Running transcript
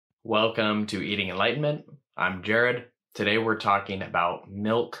Welcome to Eating Enlightenment. I'm Jared. Today we're talking about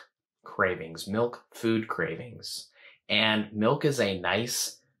milk cravings, milk food cravings. And milk is a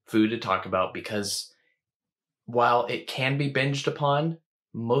nice food to talk about because while it can be binged upon,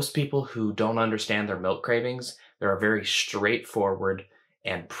 most people who don't understand their milk cravings, there are very straightforward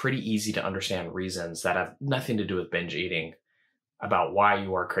and pretty easy to understand reasons that have nothing to do with binge eating about why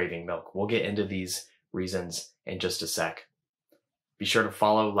you are craving milk. We'll get into these reasons in just a sec. Be sure to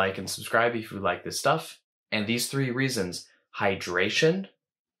follow, like, and subscribe if you like this stuff. And these three reasons: hydration,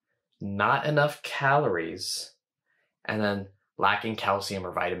 not enough calories, and then lacking calcium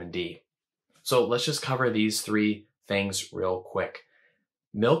or vitamin D. So let's just cover these three things real quick.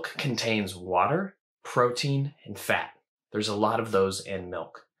 Milk contains water, protein, and fat. There's a lot of those in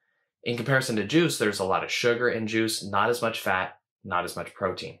milk. In comparison to juice, there's a lot of sugar in juice, not as much fat, not as much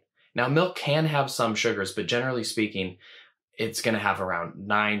protein. Now, milk can have some sugars, but generally speaking, it's going to have around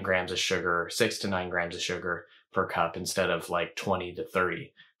 9 grams of sugar, 6 to 9 grams of sugar per cup instead of like 20 to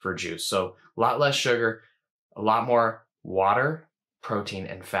 30 for juice. So a lot less sugar, a lot more water, protein,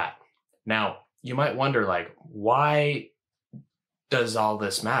 and fat. Now, you might wonder, like, why does all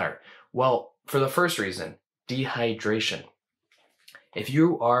this matter? Well, for the first reason, dehydration. If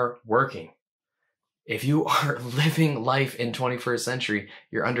you are working, if you are living life in 21st century,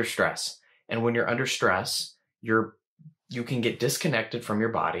 you're under stress. And when you're under stress, you can get disconnected from your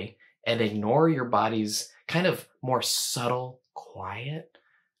body and ignore your body's kind of more subtle, quiet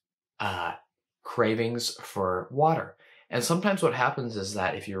cravings for water. And sometimes what happens is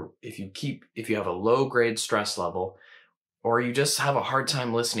that if you have a low grade stress level, or you just have a hard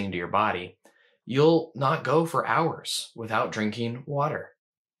time listening to your body, you'll not go for hours without drinking water.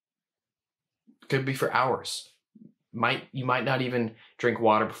 Could be for hours. You might not even drink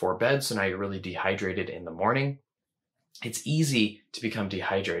water before bed, so now you're really dehydrated in the morning. It's easy to become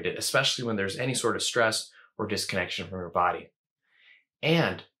dehydrated, especially when there's any sort of stress or disconnection from your body.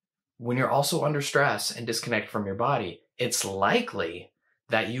 And when you're also under stress and disconnected from your body, it's likely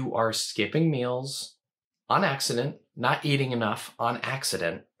that you are skipping meals on accident, not eating enough on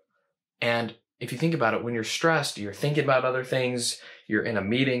accident. And if you think about it, when you're stressed, you're thinking about other things, you're in a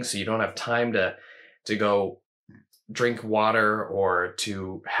meeting, so you don't have time to go drink water or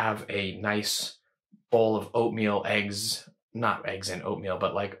to have a nice bowl of oatmeal, eggs, not eggs and oatmeal,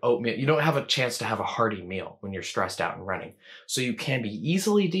 but like oatmeal. You don't have a chance to have a hearty meal when you're stressed out and running. So you can be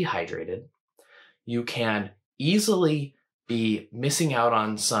easily dehydrated. You can easily be missing out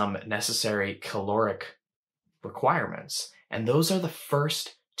on some necessary caloric requirements. And those are the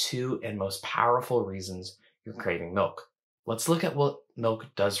first two and most powerful reasons you're craving milk. Let's look at what milk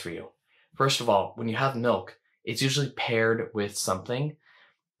does for you. First of all, when you have milk, it's usually paired with something,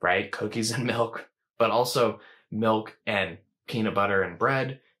 right? Cookies and milk, but also milk and peanut butter and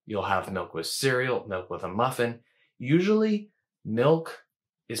bread. You'll have milk with cereal, milk with a muffin. Usually milk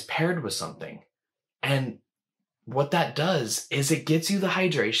is paired with something. And what that does is it gets you the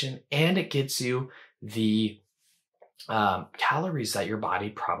hydration and it gets you the calories that your body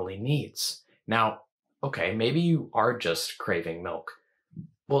probably needs. Now, okay, maybe you are just craving milk.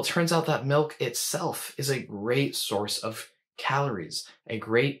 Well, it turns out that milk itself is a great source of calories, a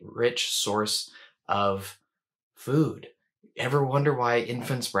great rich source of food. Ever wonder why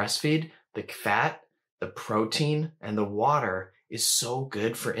infants breastfeed? The fat, the protein, and the water is so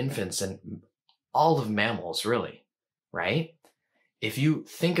good for infants and all of mammals, really, right? If you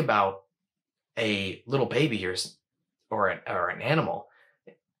think about a little baby or an animal,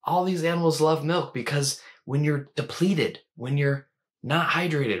 all these animals love milk because when you're depleted, when you're not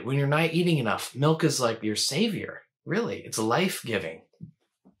hydrated, when you're not eating enough, milk is like your savior. Really, it's life-giving.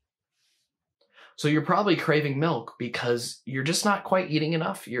 So you're probably craving milk because you're just not quite eating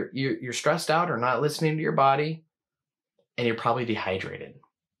enough. You're stressed out or not listening to your body, and you're probably dehydrated.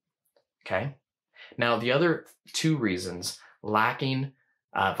 Okay? Now, the other two reasons, lacking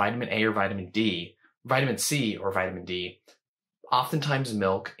vitamin A or vitamin D, vitamin C or vitamin D, oftentimes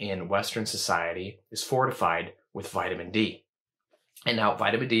milk in Western society is fortified with vitamin D. And now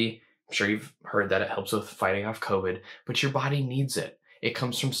vitamin D, I'm sure you've heard that it helps with fighting off COVID, but your body needs it. It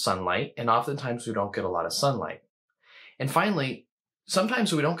comes from sunlight, and oftentimes we don't get a lot of sunlight. And finally,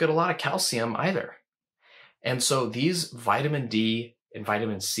 sometimes we don't get a lot of calcium either. And so these vitamin D and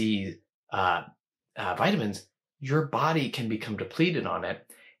vitamin C vitamins, your body can become depleted on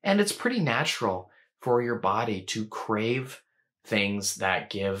it. And it's pretty natural for your body to crave things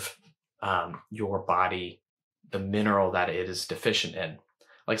that give your body the mineral that it is deficient in.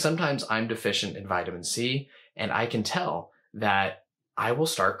 Like sometimes I'm deficient in vitamin C, and I can tell that I will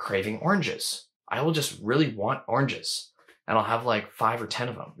start craving oranges. I will just really want oranges. and I'll have like 5 or 10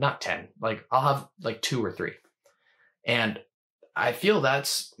 of them. Not 10, like I'll have like 2 or 3. And I feel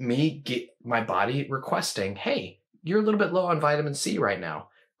that's my body requesting, hey, you're a little bit low on vitamin C right now.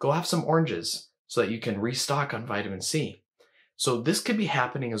 Go have some oranges so that you can restock on vitamin C. So this could be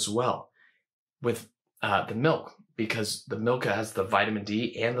happening as well with the milk, because the milk has the vitamin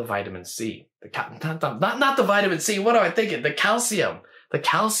D and the vitamin C. Not the vitamin C. What am I thinking? The calcium. The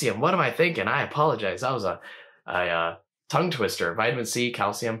calcium. What am I thinking? I apologize. That was a tongue twister. Vitamin C,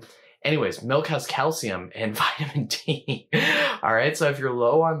 calcium. Anyways, milk has calcium and vitamin D. All right. So if you're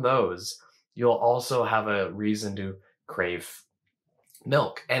low on those, you'll also have a reason to crave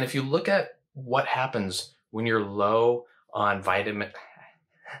milk. And if you look at what happens when you're low on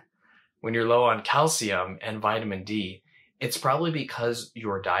calcium and vitamin D, it's probably because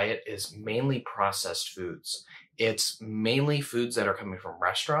your diet is mainly processed foods. It's mainly foods that are coming from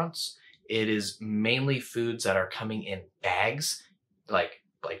restaurants. It is mainly foods that are coming in bags, like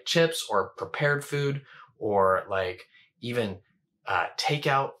chips or prepared food, or like even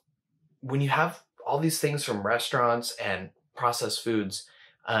takeout. When you have all these things from restaurants and processed foods,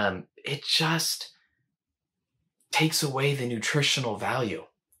 it just takes away the nutritional value.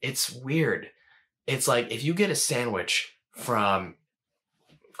 It's weird. It's like if you get a sandwich from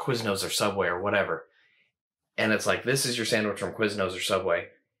Quiznos or Subway or whatever, and it's like, this is your sandwich from Quiznos or Subway,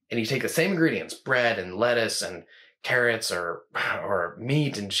 and you take the same ingredients, bread and lettuce and carrots or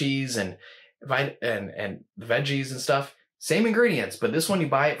meat and cheese and veggies and stuff, same ingredients, but this one you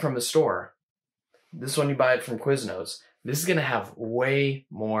buy it from the store, this one you buy it from Quiznos. This is going to have way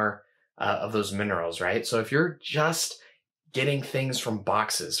more of those minerals, right? So if you're just getting things from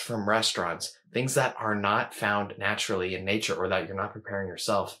boxes, from restaurants, things that are not found naturally in nature or that you're not preparing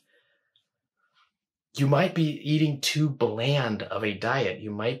yourself, you might be eating too bland of a diet.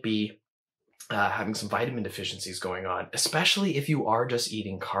 You might be having some vitamin deficiencies going on, especially if you are just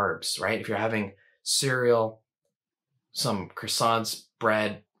eating carbs, right? If you're having cereal, some croissants,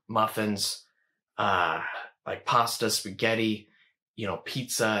 bread, muffins, like pasta, spaghetti,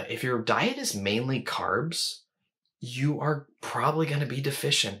 pizza. If your diet is mainly carbs, you are probably going to be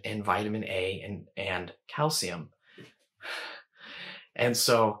deficient in vitamin A and calcium. And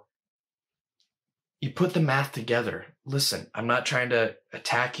so you put the math together. Listen, I'm not trying to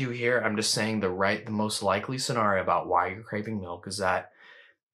attack you here. I'm just saying the most likely scenario about why you're craving milk is that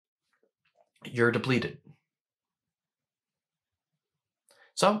you're depleted.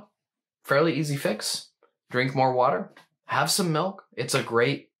 So, fairly easy fix. Drink more water, have some milk. It's a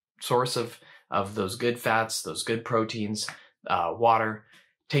great source of those good fats, those good proteins, water.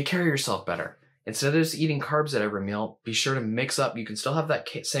 Take care of yourself better. Instead of just eating carbs at every meal, be sure to mix up. You can still have that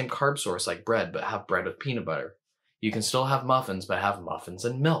same carb source like bread, but have bread with peanut butter. You can still have muffins, but have muffins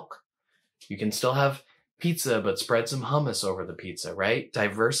and milk. You can still have pizza, but spread some hummus over the pizza, right?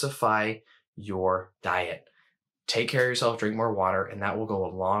 Diversify your diet. Take care of yourself, drink more water, and that will go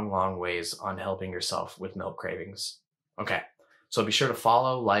a long, long ways on helping yourself with milk cravings. Okay, so be sure to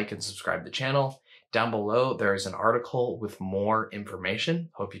follow, like, and subscribe to the channel. Down below, there is an article with more information.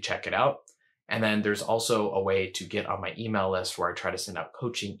 Hope you check it out. And then there's also a way to get on my email list where I try to send out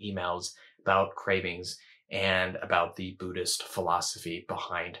coaching emails about cravings and about the Buddhist philosophy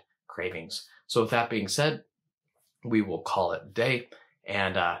behind cravings. So with that being said, we will call it a day,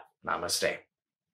 and namaste.